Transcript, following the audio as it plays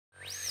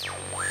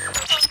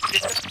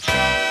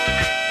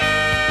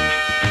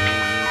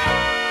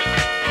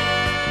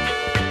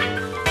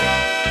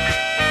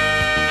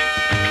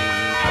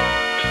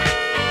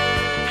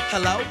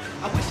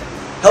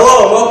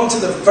and welcome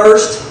to the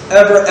first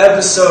ever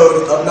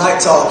episode of Night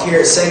Talk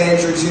here at St.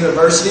 Andrews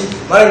University.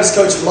 My name is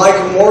Coach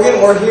Michael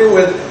Morgan. We're here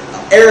with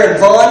Aaron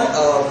Vaughan.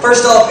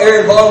 First off,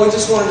 Aaron Vaughan, we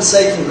just wanted to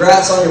say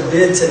congrats on your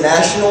bid to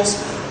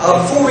Nationals.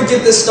 Before we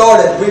get this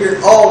started,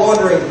 we're all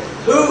wondering,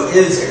 who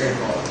is Aaron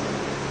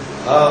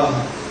Vaughan?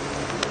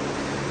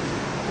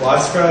 Well, I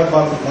describe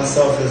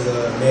myself as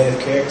a man of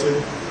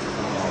character.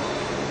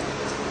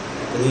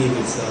 I believe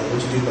it's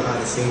what you do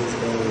behind the scenes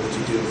more than what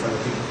you do in front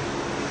of people.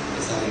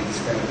 That's how you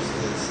describe it.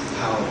 It's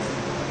how I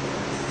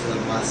feel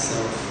like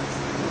myself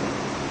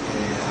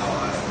and how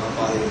my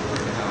body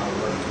works and how I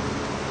work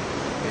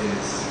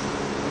is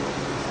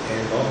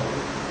Aaron Vaughan.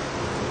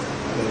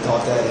 I've been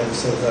taught that ever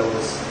since I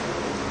was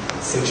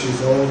 6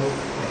 years old,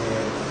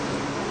 and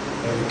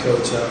every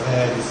coach I've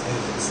had has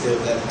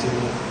instilled that into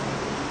me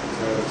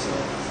forever. So.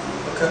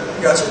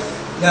 Okay, gotcha.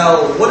 Now,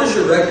 what is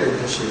your record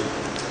this year?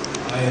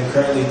 I am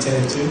currently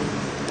 10-2.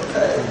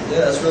 Okay,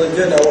 yeah, that's really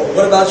good. Now,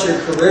 what about your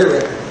career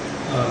record?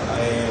 I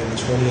am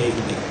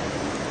 28-8.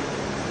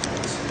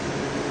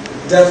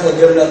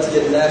 Definitely good enough to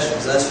get to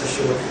Nationals, that's for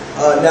sure.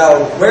 Now,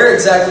 where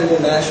exactly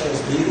will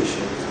Nationals be this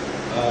year?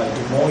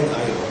 Des Moines,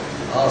 Iowa.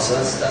 Oh, so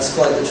that's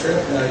quite the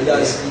trip. Now, you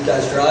guys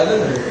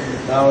driving or?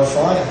 Now we're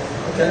flying.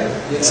 Okay,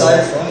 you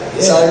excited? Yeah.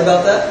 Excited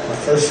about that? My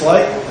first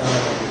flight. I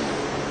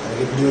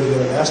get to do it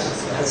again at Nationals.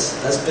 So.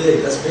 That's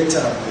big. That's big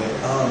time.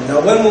 Yeah. Now,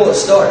 when will it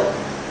start?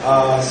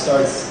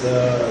 Starts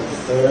the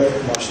 3rd,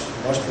 March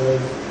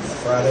 3rd,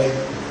 Friday.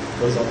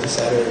 Goes on to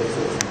Saturday the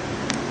 4th.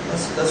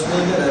 That's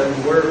really good.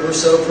 And we're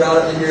so proud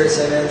of you here at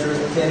St. Andrews.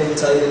 We can't even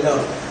tell you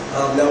enough.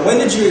 Now, when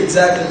did you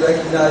exactly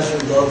recognize your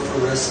love for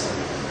wrestling?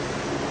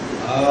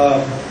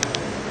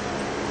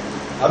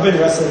 I've been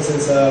wrestling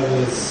since I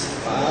was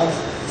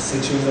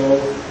 6 years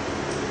old.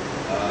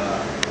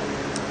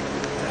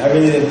 I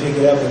really didn't pick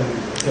it up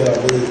until I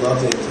really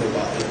loved it until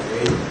about 8th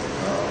grade.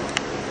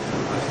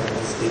 I kind of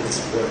just did the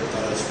sport,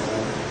 thought it was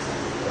fun.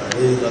 But I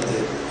really loved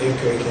it.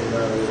 8th grade came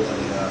around, I really loved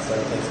it. I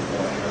started playing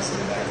football and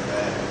wrestling back to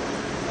that.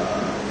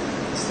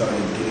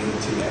 Started getting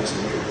into the action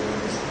weight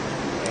rooms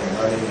and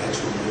learning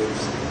actual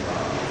moves.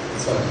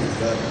 That's what I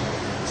picked up.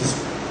 Just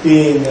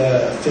being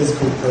a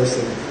physical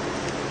person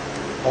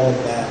on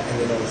that and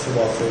then on the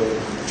football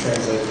field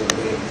translates to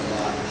being a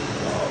lot.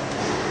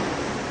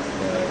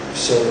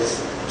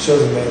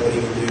 Shows a man what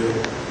he can do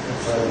in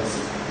front of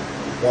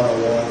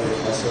one-on-one and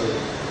also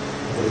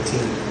with a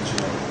team.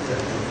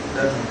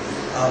 Definitely.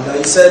 Now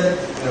you said,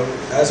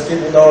 as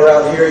people know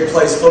around here, he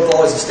plays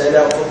football. He's a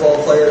standout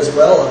football player as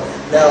well.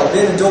 Now,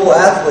 being a dual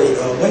athlete,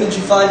 when did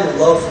you find your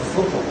love for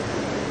football?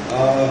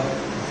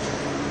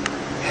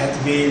 Had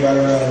to be right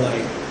around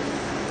like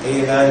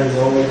 8 or 9 years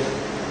old.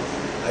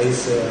 I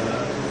used to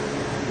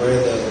wear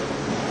the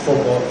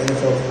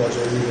NFL football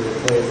jersey that the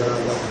players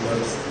on like the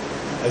most.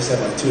 I used to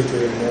have like 2 or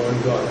 3 in the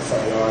morning, go out in the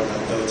front yard and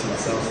I'd throw it to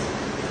myself.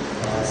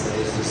 So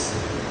it's just,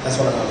 that's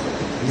when I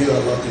knew I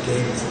loved the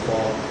game of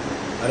football.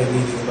 I didn't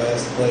need anybody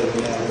else to play with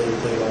me. I literally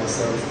played by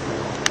myself.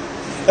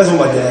 That's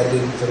what my dad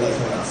didn't feel like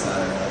going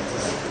outside.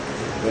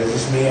 But it's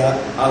just me.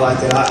 I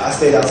liked it. I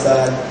stayed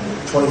outside.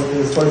 It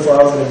was 24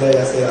 hours in a day.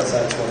 I stayed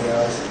outside 20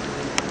 hours.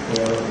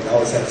 I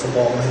always had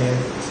football in my hand.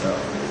 So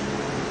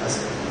that's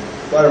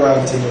right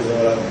around 10 years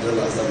old. I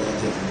realized I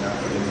loved it and I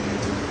put it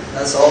into it.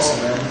 That's awesome,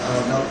 man.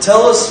 Now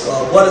tell us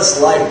what it's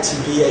like to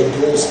be a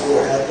dual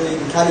sport athlete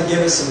and kind of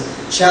give us some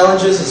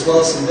challenges as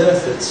well as some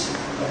benefits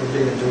of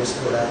being a dual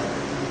sport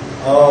athlete.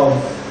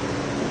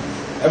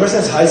 Ever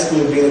since high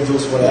school, being a dual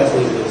sport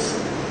athlete was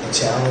a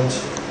challenge,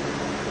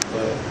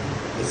 but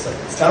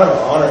it's kind of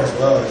an honor as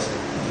well.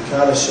 You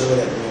kind of show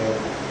that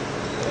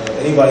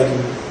anybody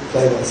can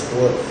play one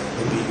sport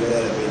and be good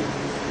at it. But,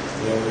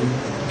 you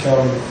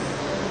become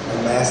a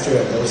master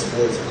at most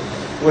sports.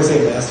 I wouldn't say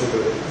master,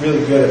 but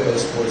really good at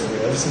most sports.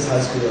 Ever since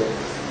high school,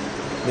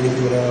 many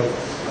people know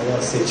I won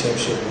a state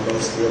championship in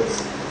both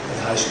sports in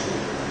high school.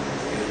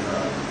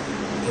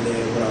 And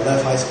then when I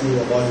left high school,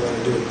 I've always wanted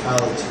to do it in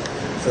college.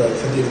 I feel like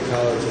if I did it in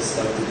college, it's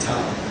like the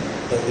top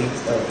elite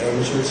of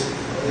amateurs.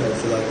 I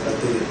feel like if I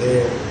did it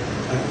there,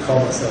 I could call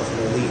myself an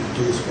elite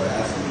dual sport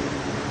athlete.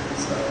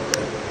 So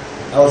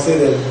I would say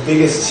the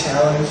biggest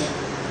challenge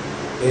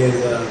is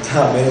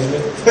time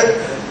management.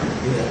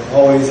 You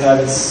always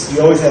have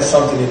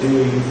something to do.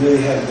 You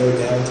really have no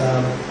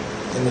downtime.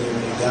 And then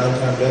when your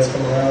downtime does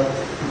come around,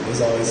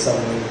 there's always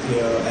someone,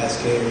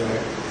 asking or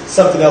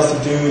something else to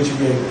do that you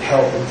can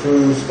help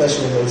improve,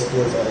 especially in those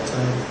sports all the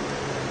time.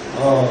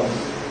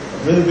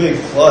 A really big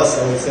plus,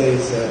 I would say,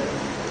 is that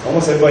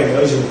almost everybody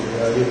knows you.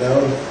 You're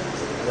known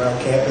around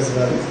campus,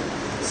 around the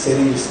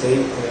city, your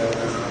state. I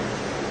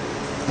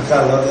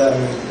kind of love that.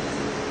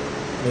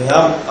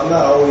 I'm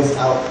not always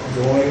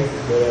outgoing,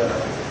 but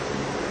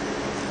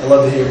I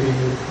love to hear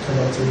people come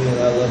up to me, and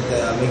I love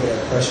that I make an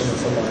impression on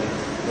somebody,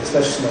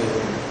 especially somebody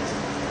new.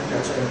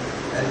 Gotcha.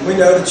 And we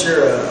know that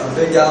you're a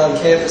big guy on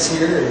campus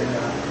here, and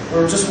we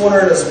were just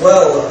wondering as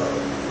well,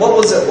 what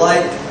was it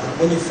like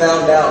when you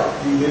found out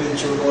you knew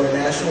that you were going to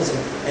Nationals,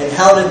 and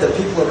how did the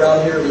people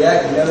around here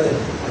react? You know that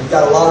you've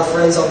got a lot of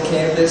friends on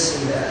campus,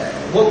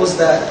 and what was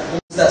that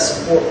that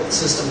support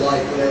system like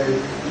whenever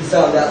you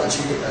found out that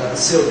you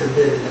sealed your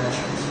bid at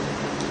nationals?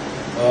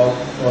 Well,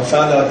 I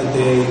found out the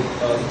day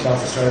of the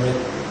conference tournament.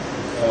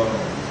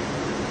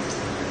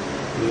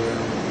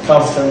 The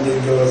conference tournament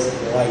didn't go as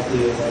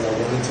likely as I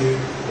wanted to,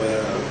 but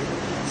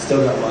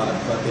still got my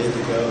bid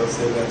to go.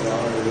 Still got the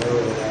honor to go.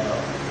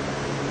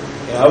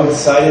 And I was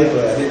excited,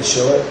 but I didn't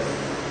show it.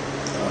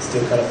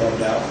 Still kind of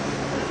bummed out.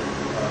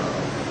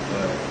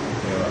 But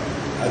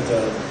I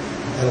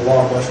had a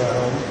long bus ride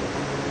home.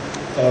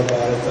 Thought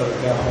about it. Thought I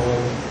got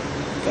home.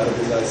 Got a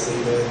good night's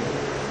sleep in.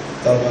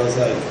 Thought about it. Was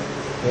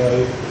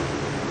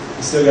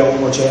you still got one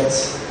more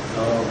chance.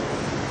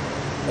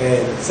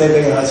 And same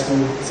thing in high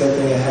school. Same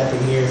thing that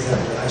happened here has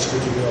happened in high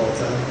school to me all the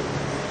time.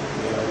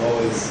 I've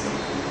always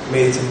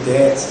made it to the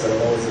dance, but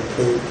I've always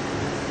improved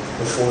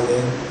before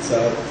then. So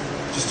I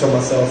just told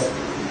myself,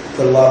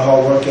 put a lot of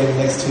hard work in the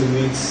next 2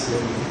 weeks,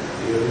 and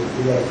we're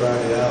going to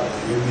grind it out.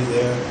 You'll be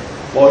there.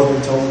 I've always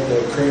been told the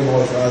cream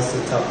always rises to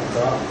the top of the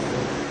crop.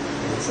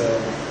 And so,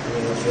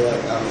 I feel like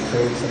I'm the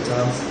cream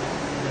sometimes.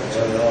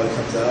 And it always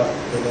comes out.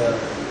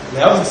 And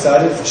I was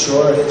excited for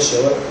sure. I didn't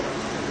show it.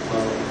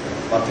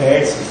 My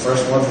parents, the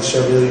first ones to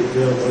show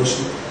real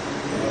emotion.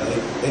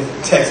 They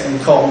text me,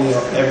 call me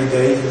every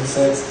day in a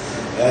sense,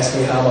 ask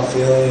me how I'm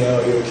feeling.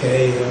 Are you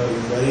okay? Are you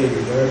ready? Are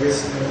you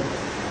nervous?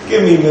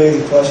 Give me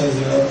millions of questions.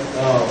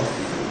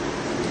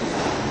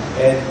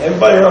 And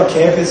everybody around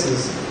campus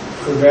is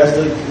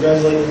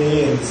congratulating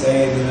me and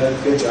saying,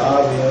 good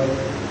job.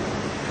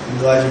 I'm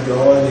glad you're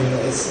going.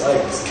 It's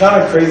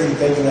kind of crazy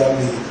thinking that I'm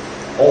the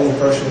only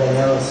person right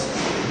now that's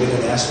been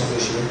in nationals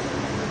this year.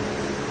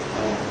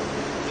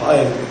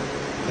 Probably.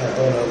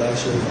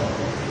 Last year.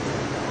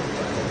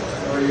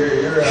 Well,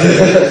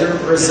 you're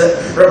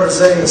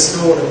representing the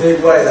school in a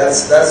big way.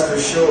 That's for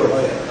sure.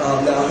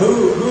 Now,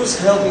 who's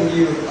helping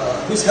you?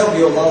 Who's helped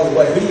you along the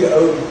way? Who do you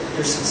owe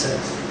your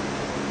success?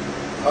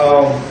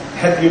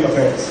 Had to be my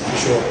parents for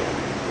sure.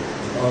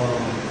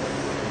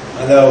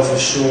 I know for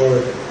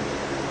sure.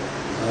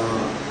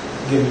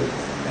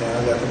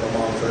 I got to put my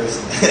mom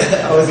first.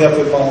 I always got to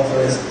put mom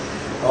first.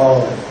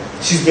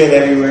 She's been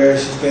everywhere.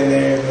 She's been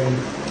there when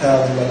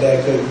times when my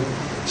dad couldn't.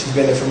 She's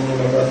been there for me and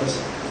my brothers.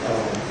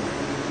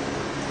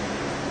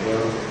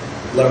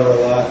 Love her a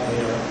lot.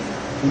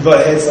 We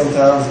butt heads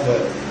sometimes,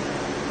 but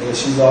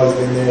she's always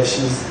been there.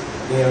 She's,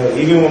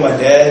 even when my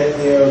dad,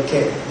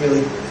 can't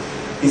really,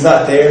 he's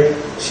not there.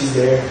 She's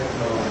there.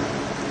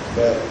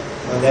 But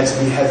my next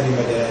beat has to be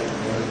my dad.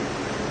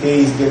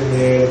 He's been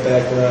there in the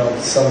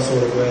background some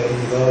sort of way.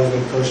 He's always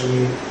been pushing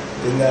me.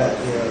 Been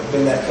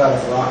that kind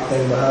of rock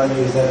thing behind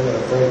you. He's never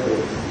gonna break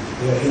it.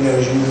 He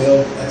knows you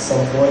will at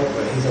some point,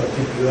 but he's going to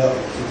pick you up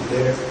and keep you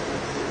there.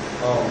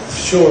 For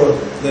sure,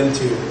 them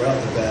two, right off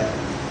the bat.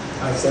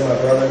 I'd say my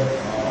brother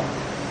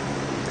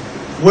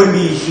wouldn't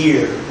be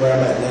here where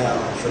I'm at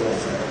now for no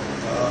fair.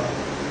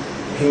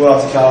 He went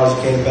off to college,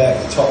 he came back,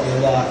 he taught me a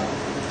lot,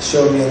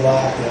 showed me a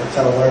lot,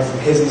 kind of learned from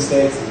his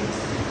mistakes and,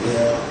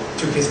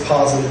 took his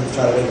positive and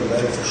tried to make him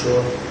better for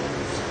sure.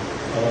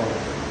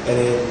 And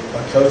then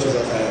my coaches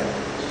I've had,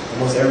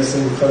 almost every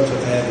single coach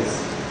I've had is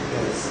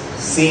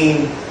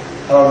seen.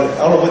 I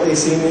don't know what they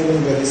seen in me,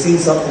 but they seen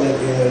something that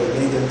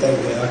made them think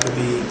that I could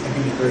be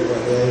great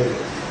one day,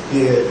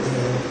 be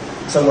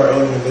somewhere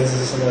owning a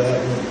business or something like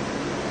that.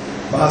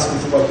 My high school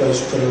football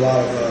coach put a lot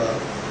of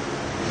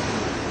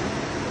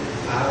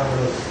I don't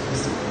know,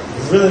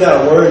 it's really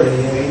not a word.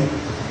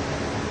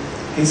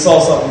 He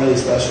saw something really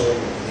special.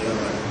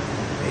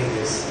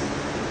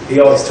 He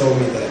always told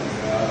me that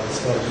I was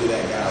going to be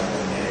that guy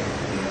one day.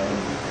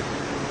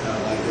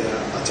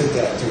 I took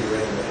that to the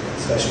ring,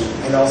 especially,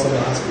 and also my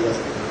high school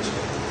wrestling.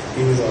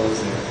 He was always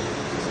there.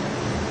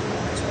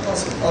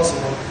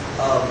 Awesome.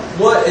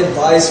 What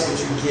advice would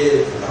you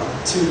give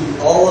to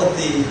all of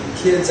the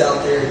kids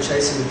out there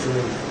chasing the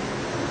dream?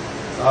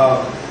 I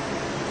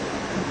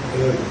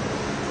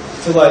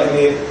feel like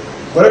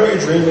whatever your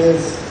dream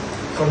is,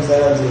 comes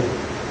down to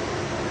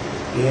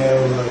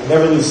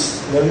never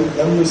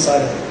lose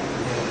sight of it.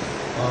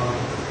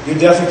 You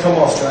definitely come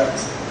off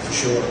tracks for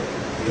sure.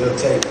 You'll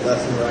take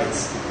left and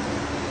rights,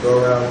 go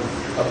around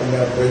up and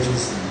down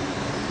bridges.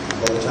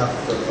 Over top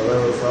of the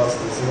railroad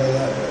crossing and stuff like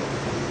that, but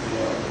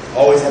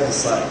always have the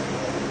sight.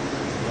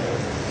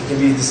 It can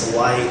be just a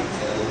light,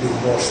 be the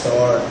North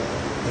Star.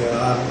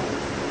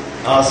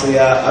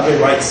 I've been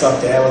writing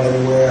stuff down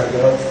everywhere I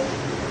go.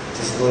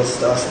 Just little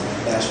stuff from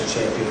national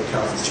champion,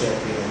 conference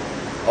champion,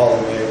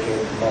 All-American,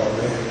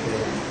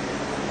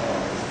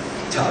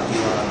 top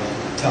D-line,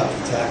 top D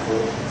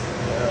tackle,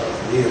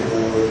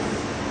 leaderboard.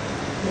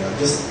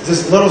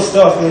 Just little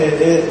stuff.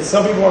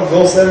 Some people aren't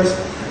goal setters.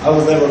 I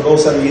was never a goal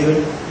setter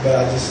either, but I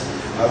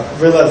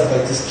realized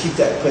just keep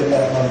putting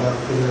that in my mind,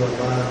 putting it in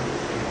my mind,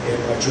 and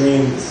my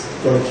dream is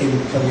going to keep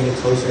coming in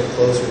closer and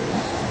closer.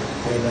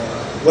 And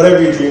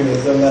whatever your dream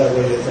is, doesn't matter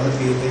what it is, don't have to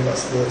be anything about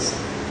sports.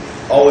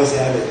 Always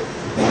have it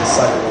in the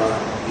sight of mind.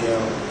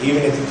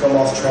 Even if you come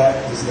off track,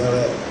 just know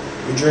that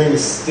your dream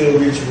is still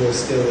reachable, it's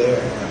still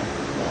there.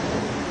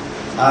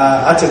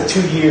 I took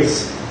 2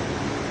 years,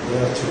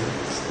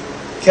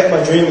 kept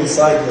my dream in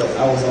sight, but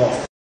I was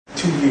off.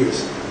 2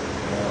 years.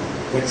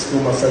 Went to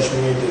school my freshman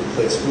year, didn't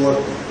play sport.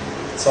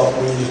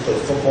 Sophomore year, just played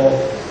football.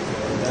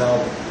 Now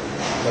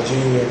my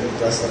junior year,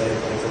 wrestling and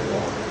playing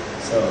football.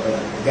 So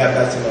I got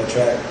back to my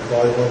track. I've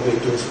always wanted to be a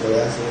dual sport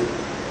athlete,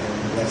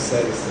 and like I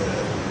said, it's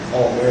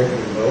All-American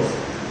in both.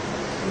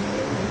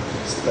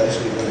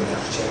 Especially winning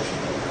national championship.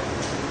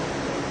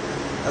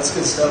 That's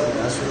good stuff,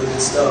 man. That's really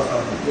good stuff.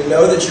 We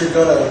know that you're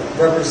going to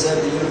represent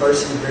the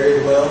university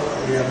very well.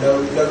 We have no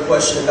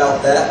question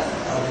about that.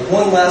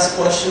 One last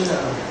question.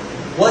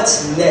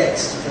 What's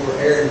next for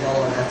Aaron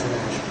Vaughan after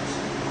Nationals?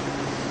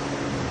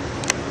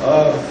 I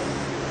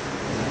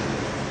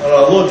don't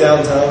know, a little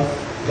downtime.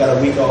 Got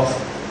a week off.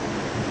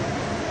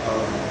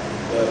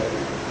 But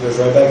it goes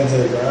right back into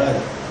the grind.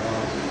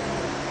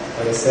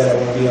 Like I said, I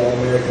want to be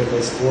All-American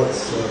play sports,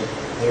 so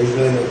there's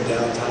really no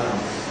downtime.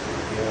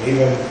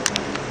 Even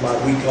my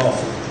week off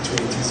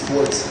between two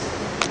sports,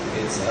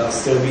 I'll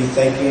still be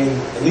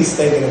at least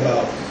thinking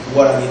about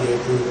what I need to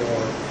improve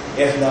on.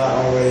 If not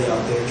already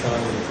out there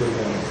trying to improve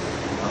on it.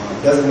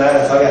 Doesn't matter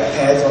if I got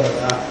pads on or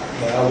not.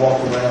 I walk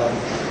around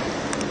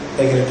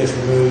thinking of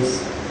different moves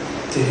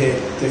to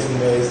hit, different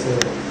ways to,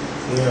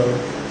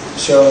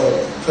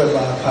 put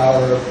my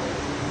power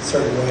a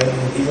certain way.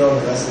 Even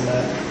on the wrestling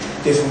mat,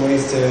 different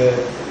ways to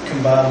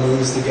combine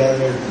moves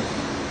together.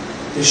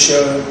 Just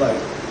show,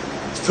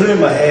 to put it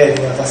in my head.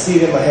 If I see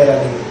it in my head,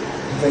 I can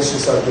eventually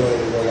start doing it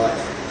in real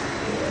life.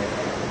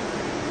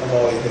 I've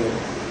always been a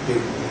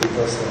big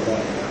person in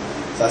that.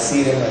 If I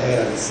see it in my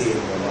head, I can see it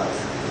in real life.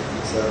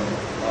 So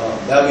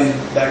that'll be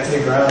back to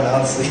the ground,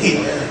 honestly.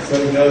 So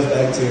who knows,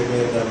 back to it,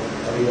 man.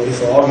 I'll be ready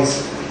for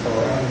August. Come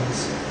around.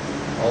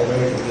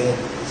 All-American again.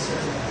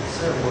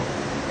 Sir. Well,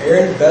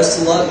 Aaron, best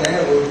of luck,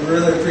 man. We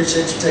really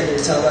appreciate you taking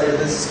your time out of your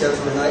busy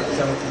schedule tonight to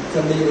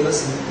come meet with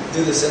us and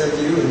do this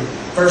interview and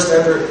first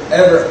ever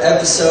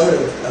episode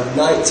of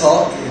Night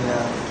Talk.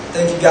 And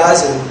thank you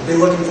guys, and be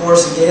looking for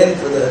us again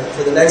for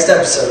the next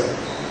episode.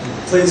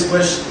 Please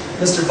wish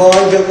Mr.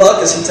 Vaughan good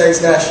luck as he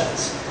takes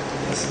nationals.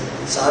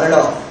 Signing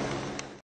off.